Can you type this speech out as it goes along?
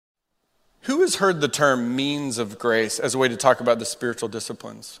Who has heard the term means of grace as a way to talk about the spiritual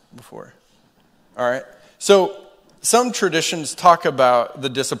disciplines before? All right. So some traditions talk about the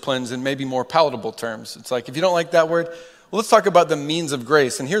disciplines in maybe more palatable terms. It's like, if you don't like that word, well, let's talk about the means of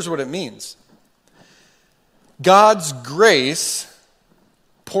grace. And here's what it means. God's grace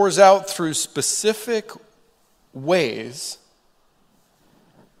pours out through specific ways.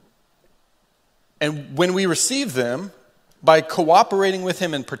 And when we receive them, by cooperating with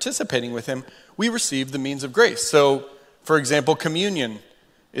him and participating with him, we receive the means of grace. So, for example, communion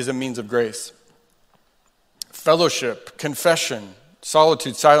is a means of grace. Fellowship, confession,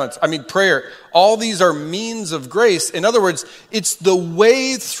 solitude, silence, prayer, all these are means of grace. In other words, it's the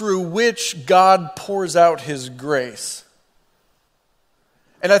way through which God pours out his grace.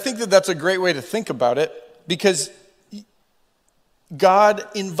 And I think that that's a great way to think about it, because God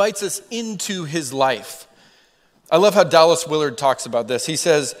invites us into his life. I love how Dallas Willard talks about this. He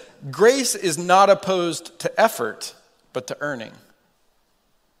says, grace is not opposed to effort, but to earning.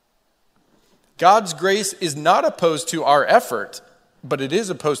 God's grace is not opposed to our effort, but it is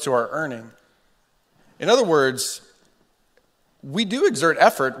opposed to our earning. In other words, we do exert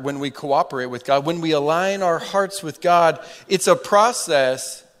effort when we cooperate with God, when we align our hearts with God. It's a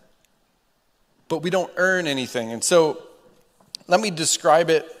process, but we don't earn anything. And so let me describe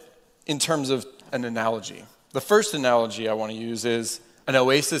it in terms of an analogy. The first analogy I want to use is an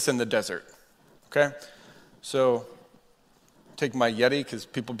oasis in the desert, okay? So take my Yeti, because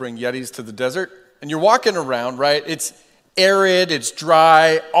people bring Yetis to the desert, and you're walking around, right? It's arid, it's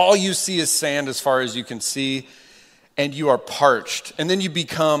dry, all you see is sand as far as you can see, and you are parched. And then you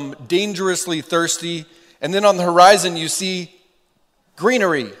become dangerously thirsty, and then on the horizon you see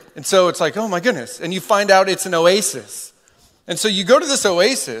greenery. And so it's like, oh my goodness, and you find out it's an oasis. And so you go to this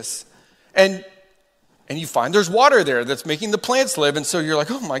oasis, and you find there's water there that's making the plants live. And so you're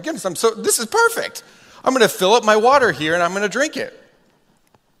like, oh my goodness, this is perfect. I'm going to fill up my water here and I'm going to drink it.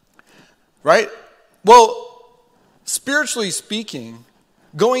 Right? Well, spiritually speaking,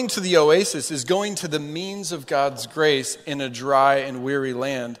 going to the oasis is going to the means of God's grace in a dry and weary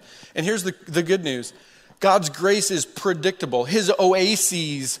land. And here's the good news. God's grace is predictable. His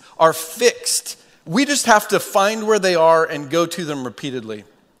oases are fixed. We just have to find where they are and go to them repeatedly.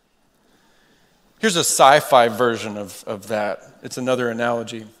 Here's a sci-fi version of that. It's another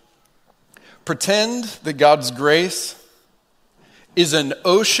analogy. Pretend that God's grace is an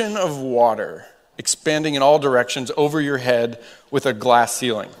ocean of water expanding in all directions over your head with a glass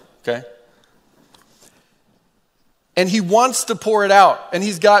ceiling, okay? And he wants to pour it out. And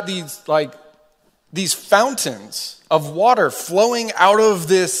he's got these fountains of water flowing out of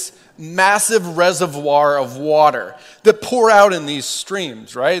this massive reservoir of water that pour out in these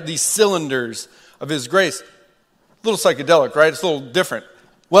streams, right? These cylinders of his grace. A little psychedelic, right? It's a little different.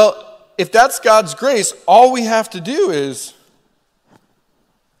 Well, if that's God's grace, all we have to do is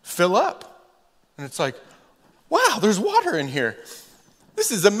fill up. And it's like, wow, there's water in here. This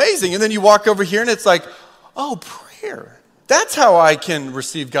is amazing. And then you walk over here and it's like, oh, prayer. That's how I can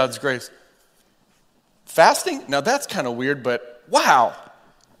receive God's grace. Fasting? Now that's kind of weird, but wow.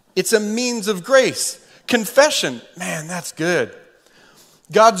 It's a means of grace. Confession? Man, that's good.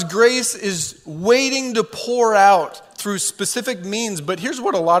 God's grace is waiting to pour out through specific means, but here's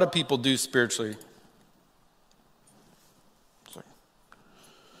what a lot of people do spiritually. It's like,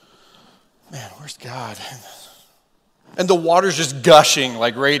 man, where's God? And the water's just gushing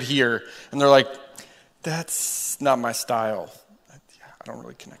like right here. And they're like, that's not my style. I don't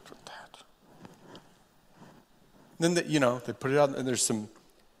really connect with that. Then, they put it out and there's some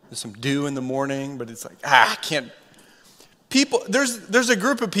dew in the morning, but it's like, I can't. People, there's a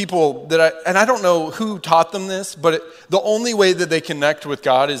group of people that I don't know who taught them this, but the only way that they connect with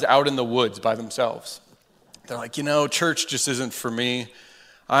God is out in the woods by themselves. They're like, church just isn't for me.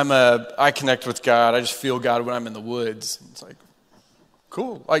 I connect with God. I just feel God when I'm in the woods. It's like,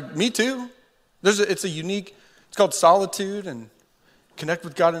 cool. Like, me too. It's called solitude and connect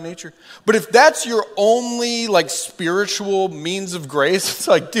with God in nature. But if that's your only spiritual means of grace, it's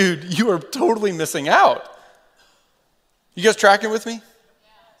like, dude, you are totally missing out. You guys tracking with me? Yes.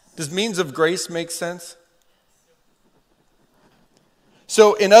 Does means of grace make sense?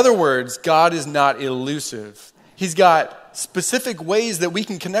 So, in other words, God is not elusive. He's got specific ways that we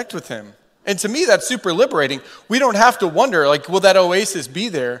can connect with him. And to me, that's super liberating. We don't have to wonder, will that oasis be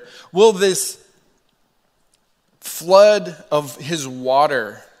there? Will this flood of his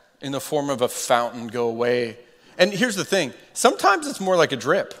water in the form of a fountain go away? And here's the thing. Sometimes it's more like a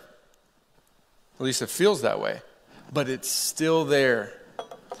drip. At least it feels that way. But it's still there.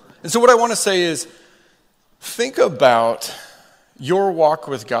 And so what I want to say is, think about your walk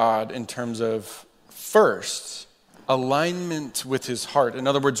with God in terms of, first, alignment with his heart. In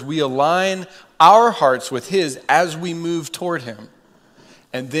other words, we align our hearts with his as we move toward him.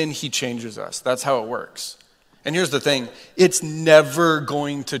 And then he changes us. That's how it works. And here's the thing. It's never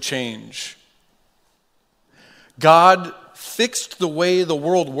going to change. God fixed the way the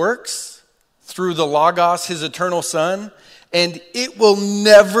world works through the Logos, his eternal Son, and it will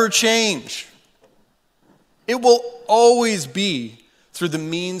never change. It will always be through the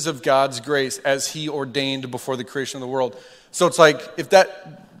means of God's grace as he ordained before the creation of the world. So it's like, if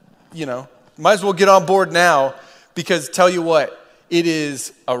that, might as well get on board now, because tell you what, it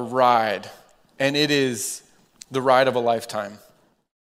is a ride, and it is the ride of a lifetime.